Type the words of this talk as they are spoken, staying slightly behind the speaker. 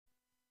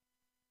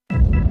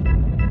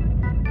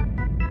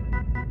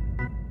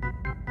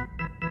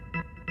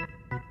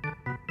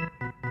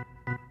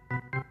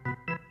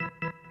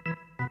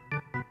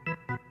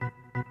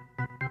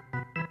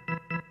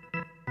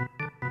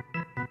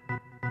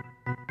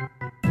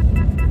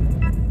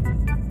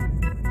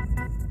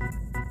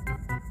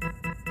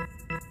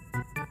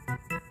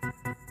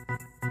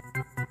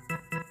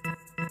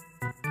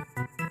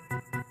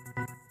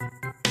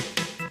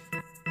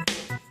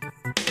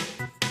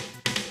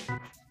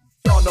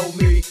know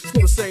me.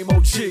 Still the same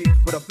OG,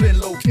 but I've been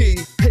low-key.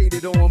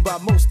 Hated on by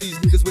most these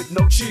niggas with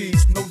no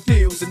cheese, no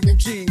deals and no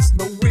G's,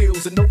 no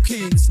wheels and no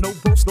keys, no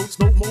boats,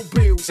 no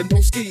mobiles and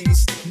no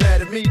skis.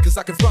 Mad at me cause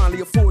I can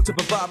finally afford to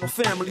provide my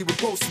family with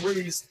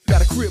groceries.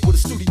 Got a crib with a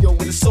studio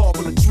and it's all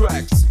full of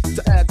tracks,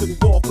 to add to the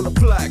wall full of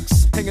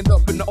plaques, hanging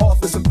up in the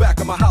office and back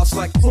of my house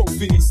like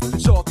trophies.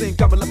 Y'all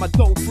think I'ma let my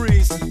dough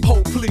freeze?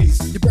 Hold please,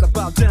 you better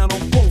bow down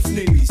on both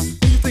knees.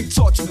 Who you think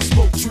taught you to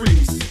smoke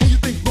trees? Who you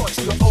think brought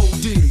you the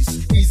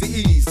ODs,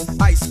 Easy E's,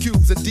 Ice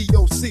Cubes and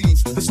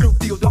DOCs, the Snoop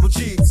D-O double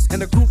G's,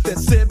 and the group that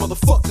said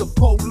motherfuck the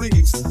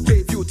police.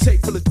 Gave you a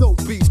tape full of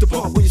dope beats to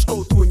bump when you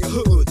stroll through in your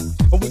hood,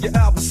 or when your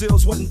album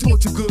sales wasn't doing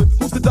too good.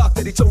 Who's the doc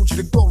that he told you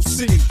to go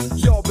see?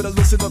 Y'all better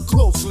listen up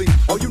closely.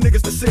 All you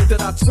niggas that said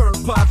that I turn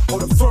pop or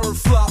the firm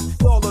flop,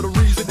 all of the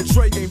reason that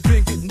Dre ain't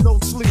been getting no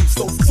sleep.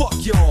 So fuck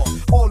y'all,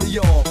 all of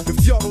y'all.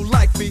 If y'all don't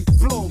like me,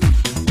 blow me.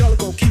 Y'all are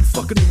gonna keep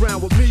fucking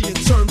around with me and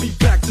turn me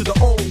back to the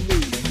old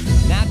me.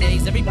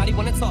 Nowadays, everybody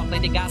wanna talk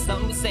like they got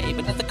something to say,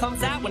 but nothing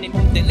comes out when they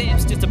move their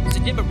lips. Just a bunch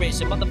of gibberish,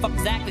 and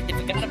motherfuckers act like they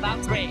forgot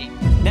about Dre.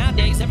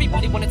 Nowadays,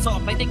 everybody wanna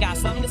talk like they got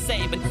something to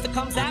say, but nothing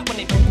comes out when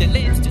they move their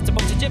lips. Just a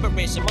bunch of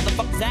gibberish, and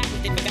motherfuckers act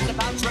like they forgot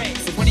about Dre.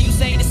 So what do you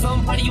say to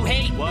somebody you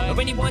hate? What?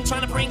 Or anyone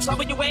trying to bring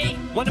trouble your way?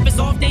 One of his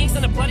off things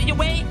in the blood of your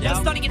way? Yep.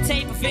 Study your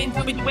tape of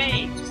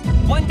NWA.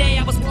 One day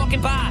I was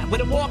walking by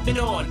with a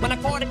Walkman on, when I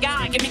caught a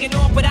guy, give me an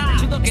awkward eye.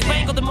 You looking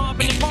strangled him up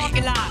in the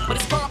parking lot, but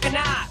it's dark and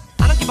I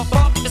don't give a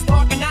fuck if it's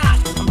dark or not.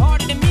 I'm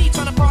harder than me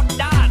trying to park the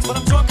Dodge, but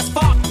I'm drunk as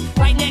fuck.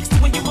 Right next to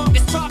a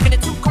humongous truck in a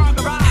two-car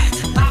garage.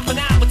 Hopping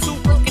out with two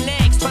broken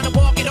legs, trying to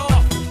walk it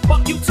off.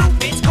 Fuck you too,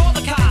 bitch, call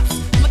the cops.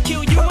 I'ma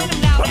kill you and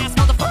them loud-ass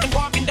motherfucking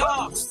barking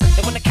dogs.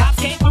 And when the cops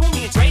came through,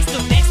 me and Dre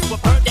stood next to a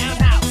burnt-down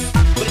house,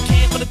 with a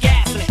can full of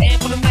gas and a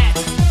handful of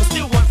matches, but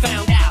still one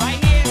found out. Right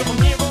here, from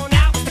here on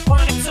out, it's the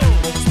chronic tune.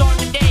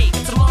 Starting the day,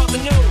 and tomorrow's the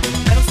noon.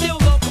 And I'm still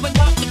local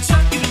enough to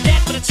chuck you to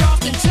death with a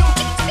Charleston tune.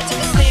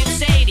 Slim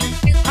Shady,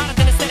 hotter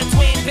than a set of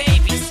twin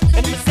babies.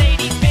 And the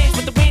Mercedes Benz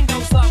with the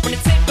windows up when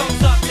the tip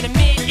goes up to the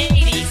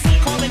mid-80s.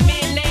 Calling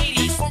men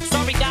ladies.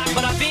 Sorry, Doc,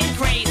 but I've been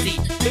crazy.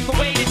 There's a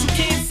way that you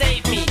can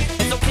save me.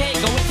 It's okay,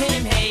 go with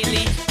him,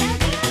 Haley.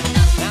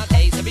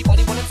 Nowadays,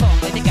 everybody wanna talk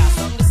like they got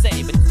something to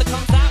say, but nothing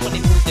comes out when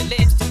they move their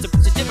lips. Just a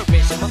bunch of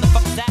gibberish, and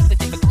motherfuckers act like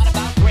they forgot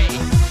about Dre.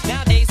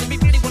 Nowadays,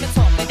 everybody wanna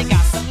talk like they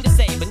got something to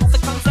say, but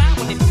nothing comes out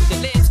when they move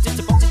their lips. Just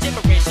a bunch of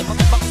gibberish, and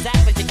motherfuckers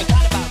act like they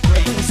forgot about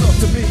Dre. It's up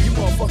to me, you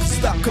motherfuckers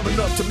stop coming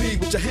up to me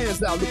with your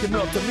hands out, looking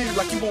up to me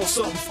like you want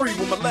something free.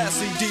 When my last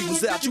CD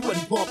was out, you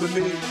wasn't bumping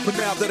me, but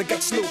now that I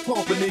got slow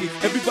company,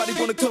 everybody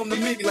wanna come to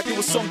me like it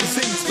was some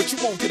disease. But you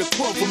won't get a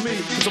club from me,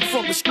 cause I'm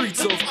from the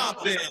streets of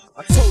Compton.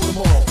 I told them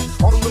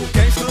all the little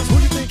gangsters, who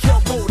you think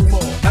helped hold them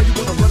all? Now you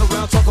wanna run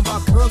around talking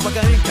about guns like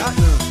I ain't got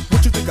none.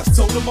 What you think I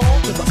sold them all?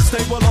 Cause I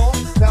stay well off.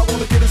 Now I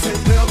wanna get his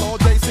hate mail all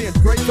day saying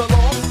Dre fell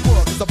off.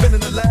 What? Cause I've been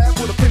in the lab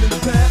with a pen in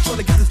the pad trying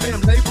to get this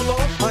damn label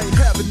off. I ain't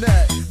having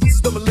that. This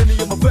is the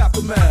millennium of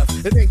aftermath.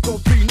 It ain't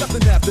gonna be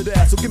nothing after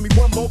that. So give me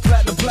one more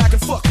platinum plaque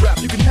and fuck rap,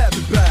 you can have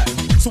it back.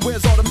 So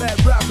where's all the mad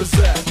rappers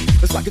at?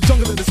 It's like a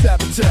jungle in its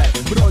habitat.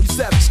 But all you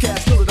savage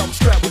cats know that I was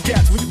strapped with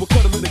gats when you were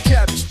cuddling a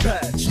cabbage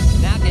patch.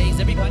 Nowadays,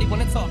 everybody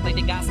wanna talk like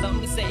they got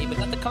something to say, but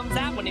nothing comes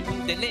out when they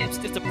move their lips.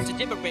 Just a bunch of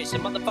gibberish,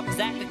 and motherfuckers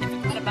act like they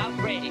forgot about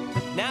Dre.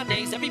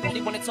 Nowadays, everybody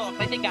wanna talk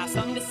like they got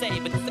something to say,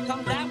 but nothing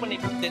comes out when they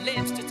move their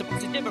lips. Just a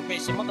bunch of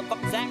gibberish, and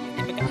motherfuckers act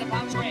like they forgot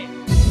about Dre.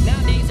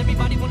 Nowadays,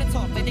 everybody wanna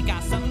talk like they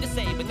got something to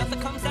say, but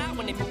nothing comes out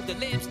when they move their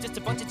lips. Just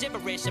a bunch of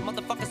gibberish, and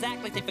motherfuckers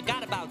act like they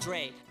forgot about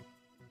Dre.